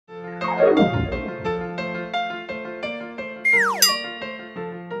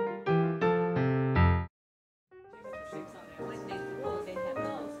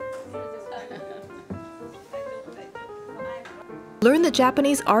Learn the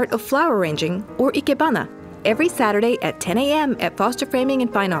Japanese art of flower arranging, or Ikebana, every Saturday at 10 a.m. at Foster Framing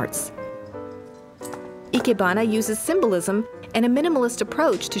and Fine Arts. Ikebana uses symbolism and a minimalist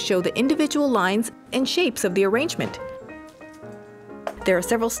approach to show the individual lines and shapes of the arrangement. There are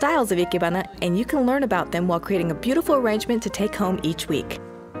several styles of Ikebana, and you can learn about them while creating a beautiful arrangement to take home each week.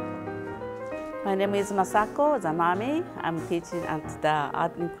 My name is Masako Zamami. I'm teaching at the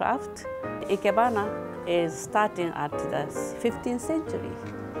Art and Craft. Ikebana is starting at the 15th century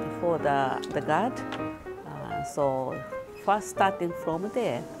before the god. So first starting from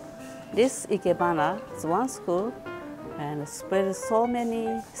there. This Ikebana is one school and spread so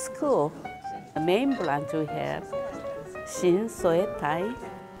many schools. The main branch we have Shin, Soe, Tai,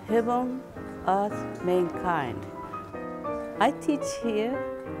 Heaven, Earth, Mankind. I teach here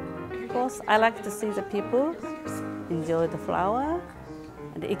because I like to see the people enjoy the flower.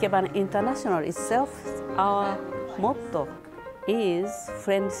 And Ikebana International itself, our motto is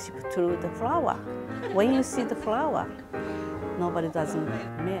friendship through the flower. When you see the flower, nobody doesn't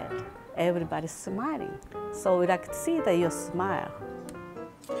mad. Everybody's smiling. So we like to see that you smile.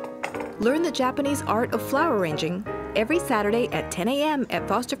 Learn the Japanese art of flower arranging every Saturday at 10 a.m. at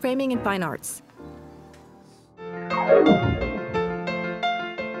Foster Framing and Fine Arts.